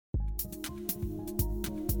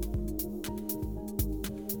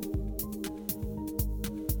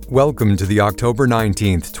Welcome to the October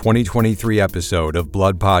 19th, 2023 episode of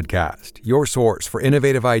Blood Podcast, your source for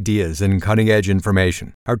innovative ideas and cutting-edge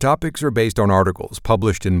information. Our topics are based on articles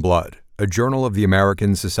published in Blood, a journal of the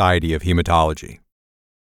American Society of Hematology.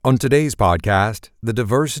 On today's podcast, the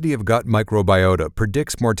diversity of gut microbiota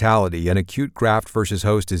predicts mortality in acute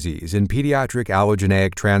graft-versus-host disease in pediatric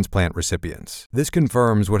allogeneic transplant recipients. This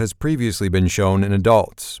confirms what has previously been shown in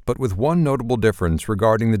adults, but with one notable difference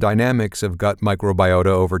regarding the dynamics of gut microbiota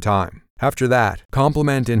over time. After that,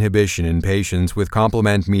 complement inhibition in patients with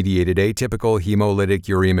complement-mediated atypical hemolytic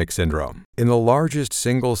uremic syndrome. In the largest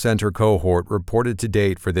single-center cohort reported to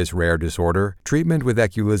date for this rare disorder, treatment with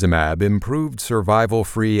eculizumab improved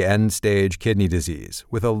survival-free end-stage kidney disease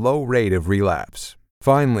with a low rate of relapse.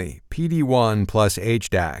 Finally, PD-1 plus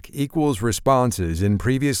HDAC equals responses in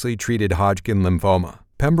previously treated Hodgkin lymphoma.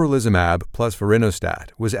 Pembrolizumab plus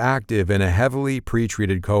vorinostat was active in a heavily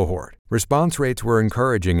pretreated cohort. Response rates were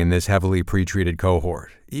encouraging in this heavily pretreated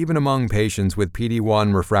cohort, even among patients with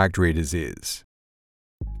PD-1-refractory disease.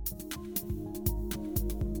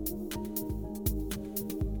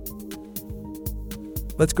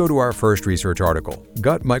 Let's go to our first research article,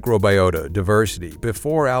 Gut Microbiota Diversity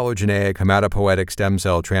Before Allogeneic Hematopoietic Stem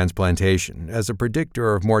Cell Transplantation as a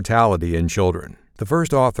Predictor of Mortality in Children. The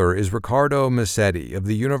first author is Riccardo Massetti of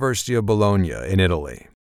the University of Bologna in Italy.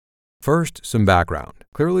 First, some background.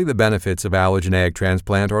 Clearly, the benefits of allogeneic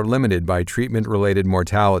transplant are limited by treatment-related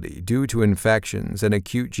mortality due to infections and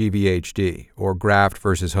acute GVHD, or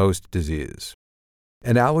graft-versus-host disease.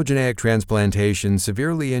 And allogeneic transplantation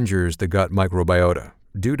severely injures the gut microbiota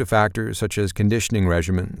due to factors such as conditioning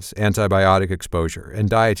regimens, antibiotic exposure, and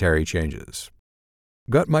dietary changes.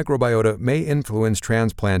 Gut microbiota may influence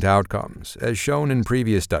transplant outcomes, as shown in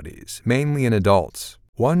previous studies, mainly in adults.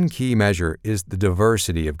 One key measure is the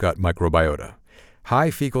diversity of gut microbiota.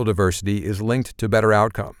 High fecal diversity is linked to better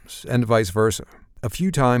outcomes, and vice versa. A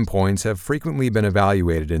few time points have frequently been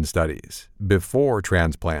evaluated in studies, before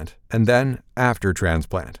transplant and then after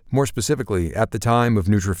transplant, more specifically at the time of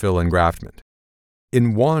neutrophil engraftment.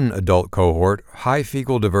 In one adult cohort, high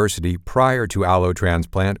fecal diversity prior to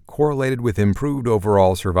allotransplant correlated with improved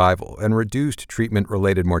overall survival and reduced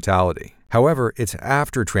treatment-related mortality. However, it's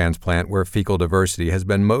after transplant where fecal diversity has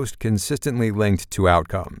been most consistently linked to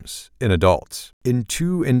outcomes, in adults. In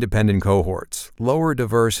two independent cohorts, lower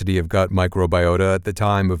diversity of gut microbiota at the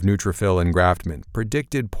time of neutrophil engraftment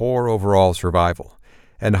predicted poor overall survival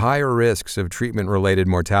and higher risks of treatment-related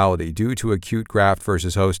mortality due to acute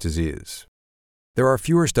graft-versus-host disease. There are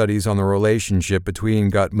fewer studies on the relationship between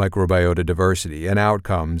gut microbiota diversity and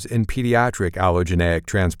outcomes in pediatric allogeneic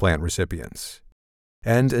transplant recipients.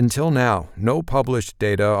 And until now, no published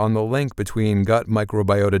data on the link between gut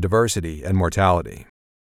microbiota diversity and mortality.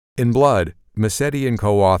 In Blood, Massetti and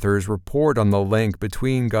co-authors report on the link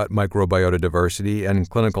between gut microbiota diversity and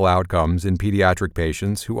clinical outcomes in pediatric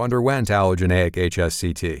patients who underwent allogeneic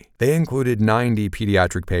HSCT. They included 90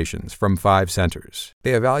 pediatric patients from 5 centers.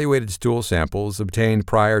 They evaluated stool samples obtained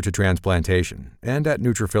prior to transplantation and at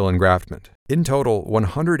neutrophil engraftment. In total,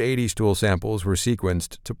 180 stool samples were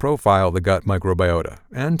sequenced to profile the gut microbiota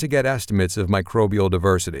and to get estimates of microbial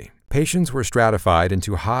diversity. Patients were stratified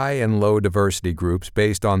into high and low diversity groups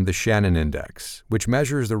based on the Shannon Index, which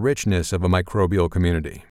measures the richness of a microbial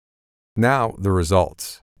community. Now, the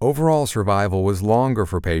results. Overall survival was longer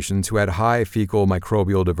for patients who had high fecal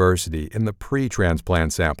microbial diversity in the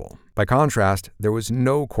pre-transplant sample. By contrast, there was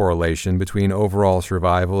no correlation between overall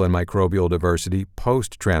survival and microbial diversity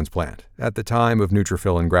post-transplant at the time of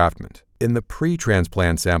neutrophil engraftment. In the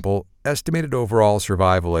pre-transplant sample, estimated overall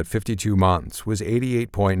survival at 52 months was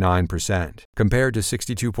 88.9%, compared to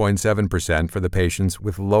 62.7% for the patients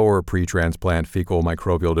with lower pre-transplant fecal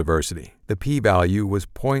microbial diversity. The p-value was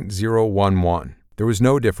 0.011. There was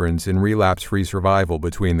no difference in relapse-free survival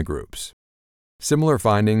between the groups. Similar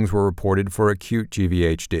findings were reported for acute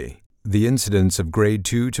GVHD. The incidence of grade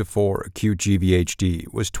 2 to 4 acute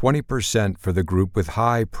GVHD was 20% for the group with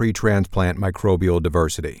high pre-transplant microbial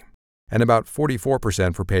diversity, and about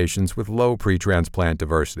 44% for patients with low pre-transplant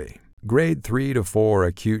diversity. Grade 3 to 4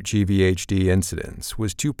 acute GVHD incidence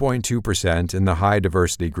was 2.2% in the high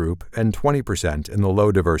diversity group and 20% in the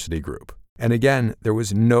low diversity group. And again, there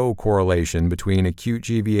was no correlation between acute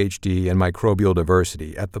GVHD and microbial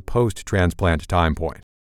diversity at the post-transplant time point.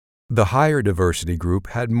 The higher diversity group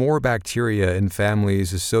had more bacteria in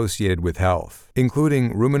families associated with health,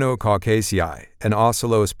 including Ruminocaucaceae and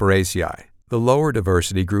Ocelospiraceae. The lower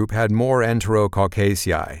diversity group had more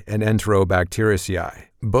Enterocaucaceae and Enterobacteriaceae,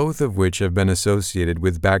 both of which have been associated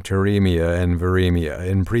with bacteremia and viremia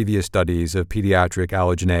in previous studies of pediatric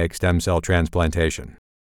allogeneic stem cell transplantation.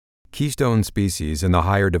 Keystone species in the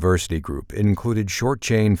higher diversity group included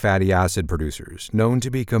short-chain fatty acid producers known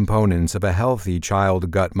to be components of a healthy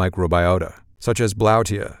child gut microbiota, such as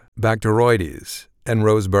Blautia, Bacteroides, and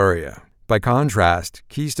Roseburia. By contrast,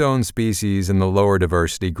 keystone species in the lower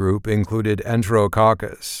diversity group included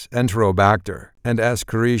Enterococcus, Enterobacter, and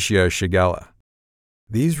Escherichia shigella.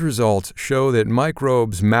 These results show that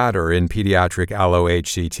microbes matter in pediatric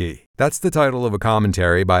allo-HCT. That's the title of a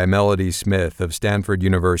commentary by Melody Smith of Stanford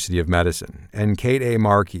University of Medicine and Kate A.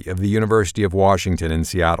 Markey of the University of Washington in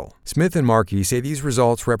Seattle. Smith and Markey say these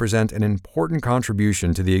results represent an important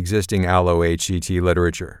contribution to the existing allo-HCT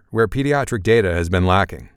literature, where pediatric data has been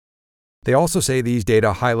lacking. They also say these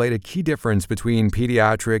data highlight a key difference between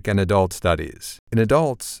pediatric and adult studies. In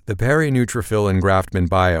adults, the peri-neutrophil engraftment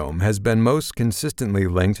biome has been most consistently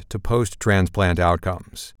linked to post-transplant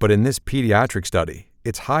outcomes. But in this pediatric study,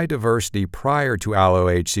 it's high diversity prior to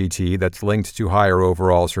allo-HCT that's linked to higher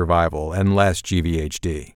overall survival and less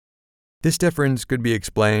GVHD. This difference could be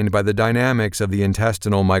explained by the dynamics of the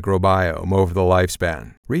intestinal microbiome over the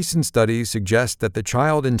lifespan. Recent studies suggest that the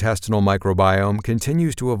child intestinal microbiome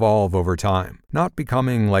continues to evolve over time, not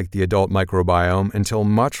becoming like the adult microbiome until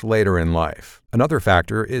much later in life. Another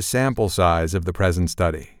factor is sample size of the present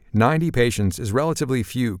study. 90 patients is relatively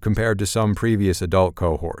few compared to some previous adult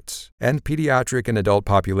cohorts. And pediatric and adult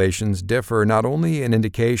populations differ not only in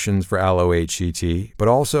indications for allo-HCT, but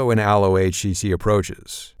also in allo-HCT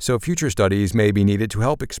approaches. So future studies may be needed to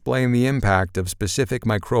help explain the impact of specific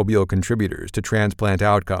microbial contributors to transplant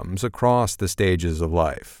outcomes across the stages of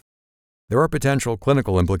life. There are potential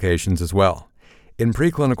clinical implications as well. In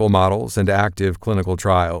preclinical models and active clinical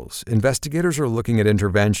trials, investigators are looking at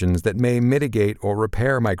interventions that may mitigate or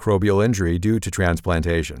repair microbial injury due to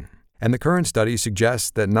transplantation. And the current study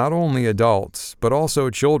suggests that not only adults, but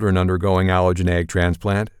also children undergoing allogeneic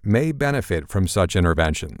transplant may benefit from such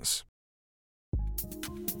interventions.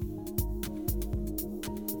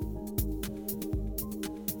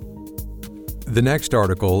 The next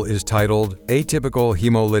article is titled Atypical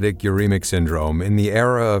Hemolytic Uremic Syndrome in the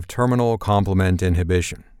Era of Terminal Complement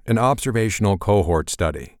Inhibition, an Observational Cohort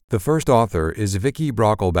Study. The first author is Vicky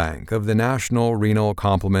Brocklebank of the National Renal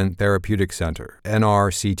Complement Therapeutic Centre,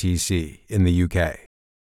 NRCTC, in the UK.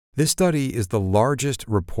 This study is the largest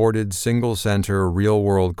reported single-center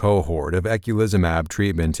real-world cohort of eculizumab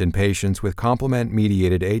treatment in patients with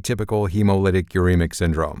complement-mediated atypical hemolytic uremic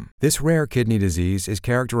syndrome. This rare kidney disease is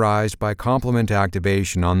characterized by complement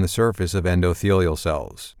activation on the surface of endothelial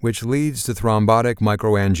cells, which leads to thrombotic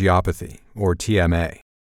microangiopathy, or TMA.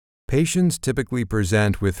 Patients typically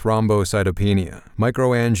present with thrombocytopenia,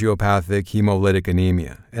 microangiopathic hemolytic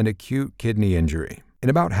anemia, and acute kidney injury. In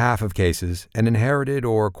about half of cases, an inherited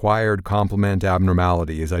or acquired complement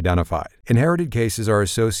abnormality is identified. Inherited cases are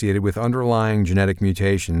associated with underlying genetic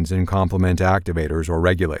mutations in complement activators or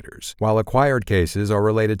regulators, while acquired cases are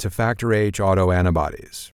related to factor H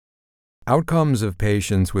autoantibodies. Outcomes of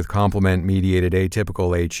patients with complement-mediated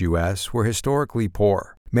atypical HUS were historically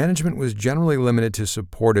poor. Management was generally limited to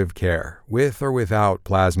supportive care, with or without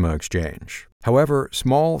plasma exchange. However,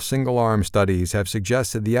 small single-arm studies have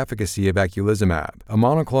suggested the efficacy of eculizumab, a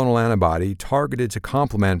monoclonal antibody targeted to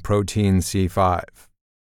complement protein C5.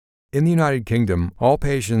 In the United Kingdom, all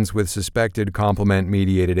patients with suspected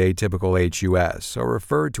complement-mediated atypical HUS are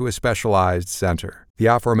referred to a specialized center, the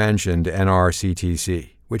aforementioned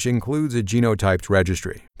NRCTC, which includes a genotyped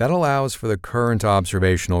registry. That allows for the current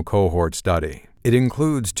observational cohort study. It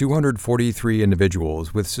includes 243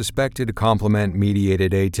 individuals with suspected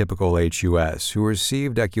complement-mediated atypical HUS who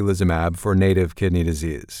received eculizumab for native kidney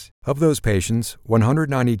disease. Of those patients,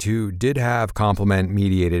 192 did have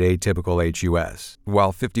complement-mediated atypical HUS,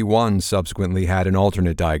 while 51 subsequently had an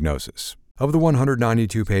alternate diagnosis. Of the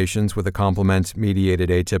 192 patients with a complement-mediated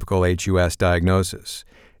atypical HUS diagnosis,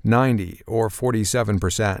 90, or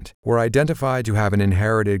 47%, were identified to have an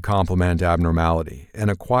inherited complement abnormality, an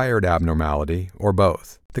acquired abnormality, or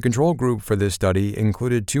both. The control group for this study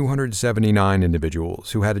included 279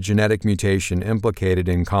 individuals who had a genetic mutation implicated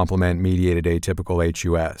in complement-mediated atypical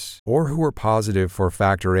HUS, or who were positive for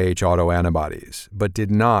factor H autoantibodies, but did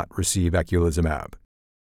not receive eculizumab.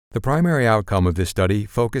 The primary outcome of this study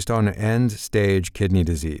focused on end-stage kidney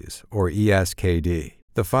disease, or ESKD.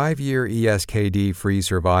 The 5-year ESKD-free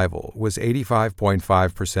survival was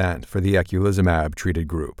 85.5% for the eculizumab-treated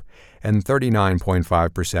group and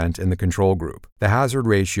 39.5% in the control group. The hazard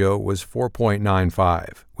ratio was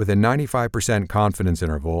 4.95, with a 95% confidence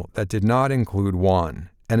interval that did not include 1,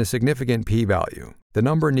 and a significant p-value, The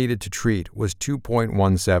number needed to treat was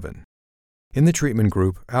 2.17. In the treatment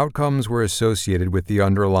group, outcomes were associated with the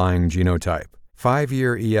underlying genotype.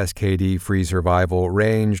 5-year ESKD-free survival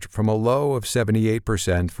ranged from a low of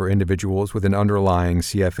 78% for individuals with an underlying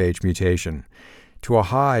CFH mutation to a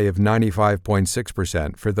high of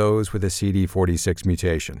 95.6% for those with a CD46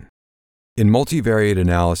 mutation. In multivariate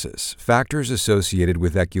analysis, factors associated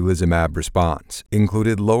with eculizumab response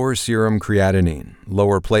included lower serum creatinine,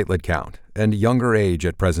 lower platelet count, and younger age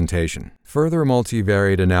at presentation. Further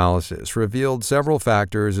multivariate analysis revealed several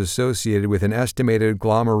factors associated with an estimated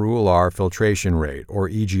glomerular filtration rate, or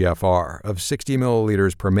eGFR, of 60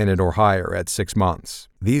 milliliters per minute or higher at 6 months.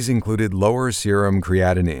 These included lower serum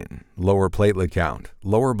creatinine, lower platelet count,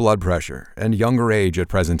 lower blood pressure, and younger age at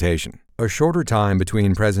presentation. A shorter time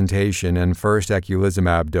between presentation and first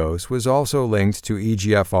eculizumab dose was also linked to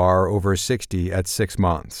eGFR over 60 at 6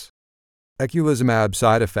 months. Eculizumab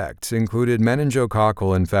side effects included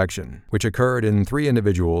meningococcal infection, which occurred in 3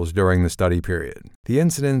 individuals during the study period. The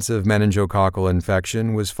incidence of meningococcal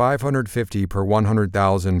infection was 550 per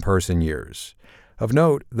 100,000 person-years. Of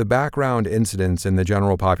note, the background incidence in the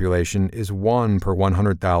general population is 1 per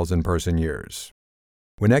 100,000 person-years.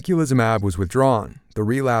 When eculizumab was withdrawn, the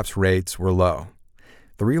relapse rates were low.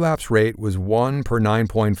 The relapse rate was 1 per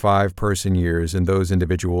 9.5 person-years in those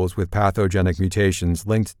individuals with pathogenic mutations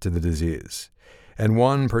linked to the disease, and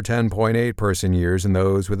 1 per 10.8 person-years in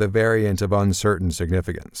those with a variant of uncertain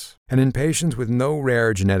significance. And in patients with no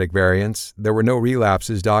rare genetic variants, there were no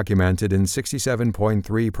relapses documented in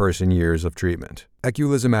 67.3 person-years of treatment.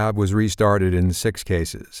 Eculizumab was restarted in 6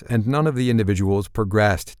 cases, and none of the individuals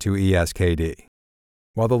progressed to ESKD.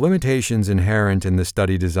 While the limitations inherent in the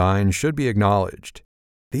study design should be acknowledged,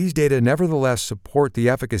 these data nevertheless support the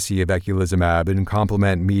efficacy of eculizumab in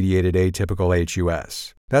complement-mediated atypical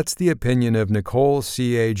HUS. That's the opinion of Nicole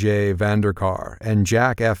C.A.J. Vanderkar and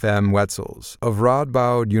Jack F.M. Wetzels of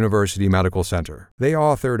Radboud University Medical Center. They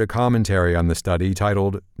authored a commentary on the study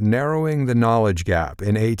titled Narrowing the Knowledge Gap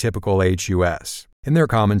in Atypical HUS. In their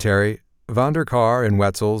commentary, Vanderkar and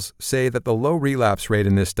Wetzels say that the low relapse rate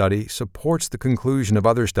in this study supports the conclusion of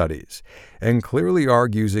other studies and clearly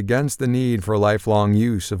argues against the need for lifelong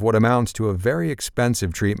use of what amounts to a very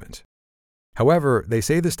expensive treatment. However, they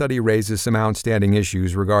say the study raises some outstanding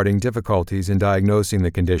issues regarding difficulties in diagnosing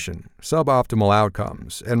the condition, suboptimal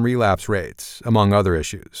outcomes, and relapse rates, among other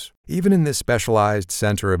issues. Even in this specialized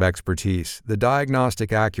center of expertise, the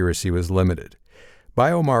diagnostic accuracy was limited.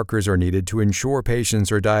 Biomarkers are needed to ensure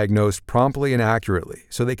patients are diagnosed promptly and accurately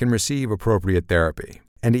so they can receive appropriate therapy.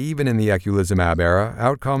 And even in the eculizumab era,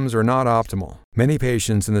 outcomes are not optimal. Many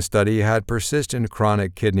patients in the study had persistent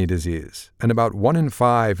chronic kidney disease, and about 1 in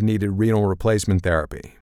 5 needed renal replacement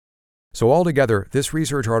therapy. So altogether, this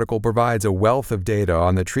research article provides a wealth of data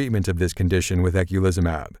on the treatment of this condition with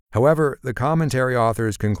eculizumab. However, the commentary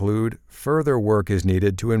authors conclude further work is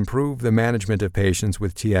needed to improve the management of patients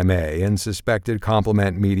with TMA and suspected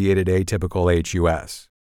complement-mediated atypical HUS.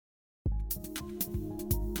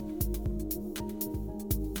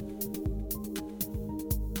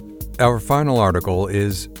 Our final article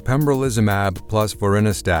is Pembrolizumab plus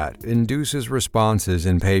vorinostat induces responses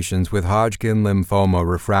in patients with Hodgkin lymphoma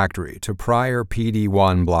refractory to prior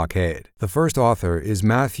PD-1 blockade. The first author is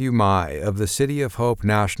Matthew Mai of the City of Hope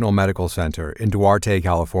National Medical Center in Duarte,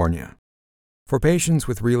 California. For patients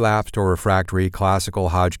with relapsed or refractory classical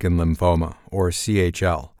Hodgkin lymphoma, or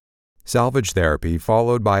CHL, salvage therapy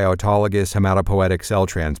followed by autologous hematopoietic cell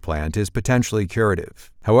transplant is potentially curative.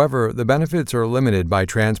 However, the benefits are limited by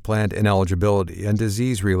transplant ineligibility and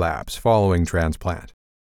disease relapse following transplant.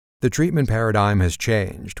 The treatment paradigm has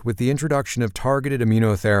changed with the introduction of targeted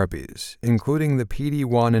immunotherapies, including the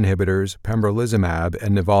PD-1 inhibitors pembrolizumab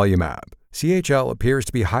and nivolumab. CHL appears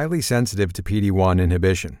to be highly sensitive to PD-1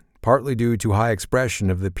 inhibition, partly due to high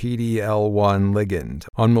expression of the PD-L1 ligand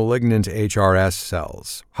on malignant HRS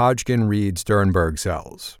cells, Hodgkin-Reed-Sternberg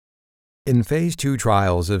cells. In Phase 2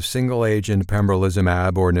 trials of single-agent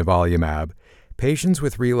pembrolizumab or nivolumab, patients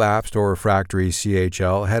with relapsed or refractory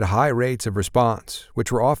CHL had high rates of response,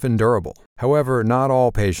 which were often durable. However, not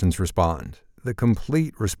all patients respond. The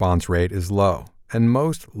complete response rate is low, and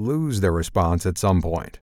most lose their response at some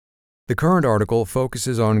point. The current article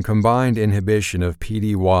focuses on combined inhibition of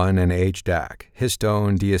PD-1 and HDAC,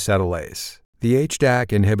 histone deacetylase. The HDAC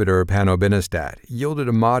inhibitor panobinostat yielded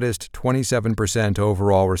a modest 27%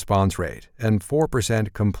 overall response rate and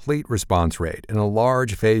 4% complete response rate in a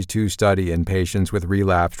large Phase 2 study in patients with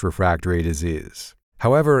relapsed refractory disease.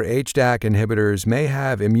 However, HDAC inhibitors may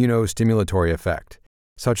have immunostimulatory effect,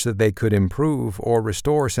 such that they could improve or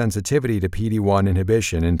restore sensitivity to PD-1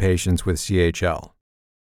 inhibition in patients with CHL.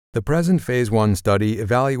 The present Phase 1 study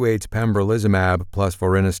evaluates pembrolizumab plus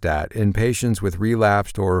vorinostat in patients with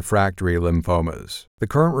relapsed or refractory lymphomas. The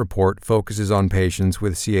current report focuses on patients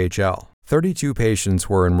with CHL. 32 patients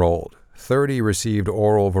were enrolled. 30 received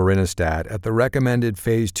oral vorinostat at the recommended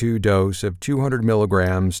Phase 2 dose of 200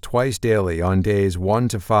 mg twice daily on days 1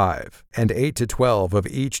 to 5 and 8 to 12 of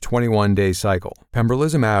each 21-day cycle.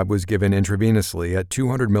 Pembrolizumab was given intravenously at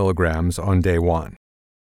 200 mg on day 1.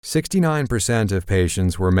 69% of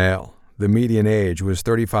patients were male. The median age was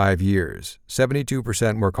 35 years,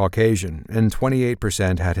 72% were Caucasian, and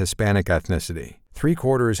 28% had Hispanic ethnicity.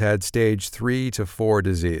 3/4 had stage 3 to 4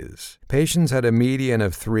 disease. Patients had a median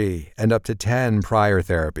of 3 and up to 10 prior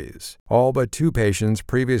therapies. All but 2 patients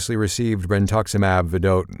previously received brentuximab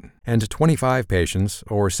vedotin, and 25 patients,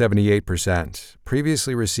 or 78%,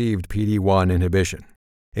 previously received PD-1 inhibition,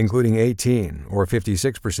 including 18, or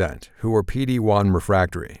 56%, who were PD-1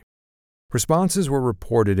 refractory. Responses were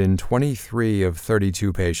reported in 23 of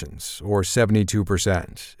 32 patients, or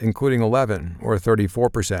 72%, including 11, or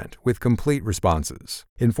 34%, with complete responses.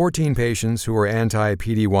 In 14 patients who were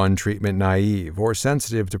anti-PD-1 treatment naive or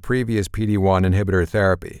sensitive to previous PD-1 inhibitor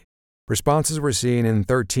therapy, responses were seen in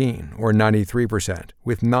 13, or 93%,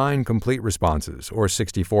 with 9 complete responses, or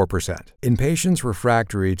 64%. In patients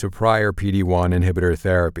refractory to prior PD-1 inhibitor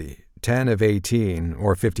therapy, 10 of 18,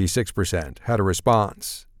 or 56%, had a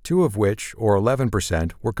response, 2 of which, or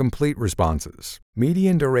 11%, were complete responses.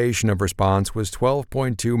 Median duration of response was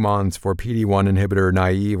 12.2 months for PD-1 inhibitor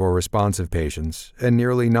naive or responsive patients, and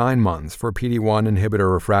nearly 9 months for PD-1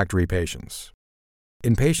 inhibitor refractory patients.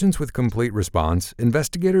 In patients with complete response,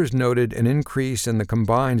 investigators noted an increase in the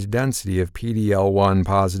combined density of PD-L1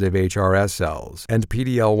 positive HRS cells and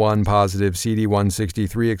PD-L1 positive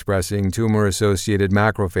CD163 expressing tumor-associated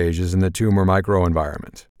macrophages in the tumor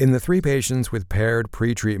microenvironment. In the 3 patients with paired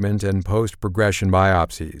pretreatment and post-progression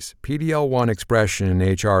biopsies, PD-L1 expression in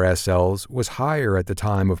HRS cells was higher at the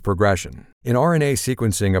time of progression. In RNA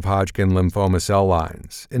sequencing of Hodgkin lymphoma cell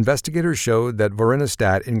lines, investigators showed that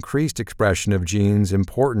vorinostat increased expression of genes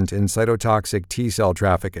important in cytotoxic T-cell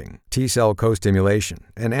trafficking, T-cell co-stimulation,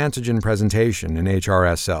 and antigen presentation in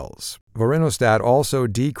HRS cells. Vorinostat also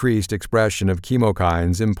decreased expression of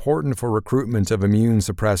chemokines important for recruitment of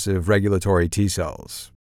immune-suppressive regulatory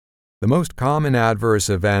T-cells. The most common adverse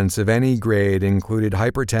events of any grade included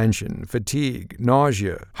hypertension, fatigue,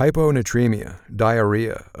 nausea, hyponatremia,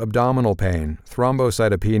 diarrhea, abdominal pain,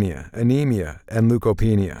 thrombocytopenia, anemia, and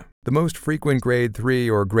leukopenia. The most frequent grade 3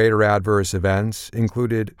 or greater adverse events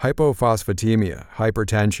included hypophosphatemia,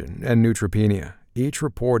 hypertension, and neutropenia, each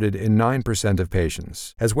reported in 9% of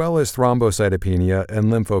patients, as well as thrombocytopenia and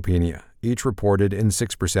lymphopenia, each reported in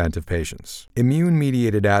 6% of patients.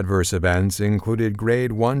 Immune-mediated adverse events included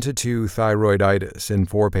grade 1 to 2 thyroiditis in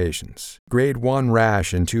 4 patients, grade 1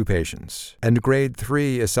 rash in 2 patients, and grade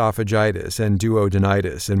 3 esophagitis and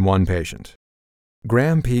duodenitis in 1 patient.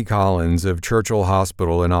 Graham P. Collins of Churchill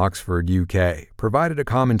Hospital in Oxford, UK, provided a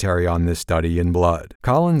commentary on this study in Blood.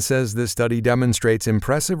 Collins says this study demonstrates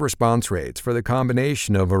impressive response rates for the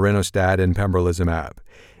combination of vorinostat and pembrolizumab,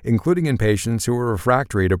 including in patients who were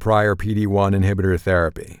refractory to prior PD-1 inhibitor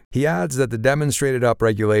therapy. He adds that the demonstrated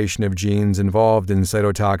upregulation of genes involved in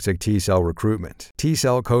cytotoxic T-cell recruitment,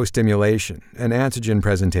 T-cell co-stimulation, and antigen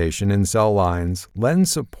presentation in cell lines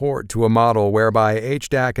lends support to a model whereby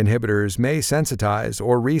HDAC inhibitors may sensitize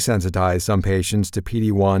or resensitize some patients to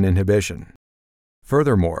PD-1 inhibition.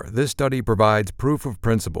 Furthermore, this study provides proof of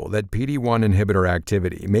principle that PD-1 inhibitor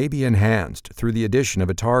activity may be enhanced through the addition of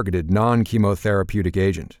a targeted non-chemotherapeutic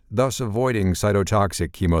agent, thus avoiding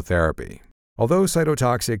cytotoxic chemotherapy. Although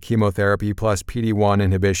cytotoxic chemotherapy plus PD-1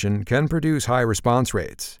 inhibition can produce high response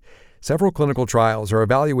rates, several clinical trials are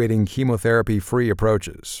evaluating chemotherapy-free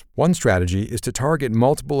approaches. One strategy is to target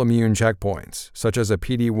multiple immune checkpoints, such as a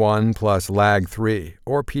PD-1 plus LAG-3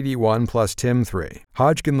 or PD-1 plus TIM-3.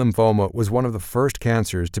 Hodgkin lymphoma was one of the first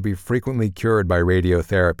cancers to be frequently cured by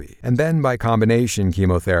radiotherapy, and then by combination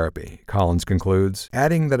chemotherapy, Collins concludes,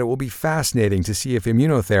 adding that it will be fascinating to see if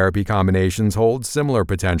immunotherapy combinations hold similar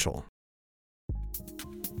potential.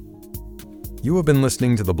 You have been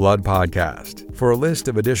listening to the Blood Podcast. For a list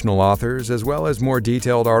of additional authors, as well as more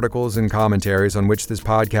detailed articles and commentaries on which this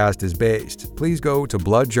podcast is based, please go to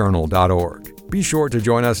bloodjournal.org. Be sure to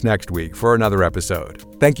join us next week for another episode.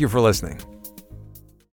 Thank you for listening.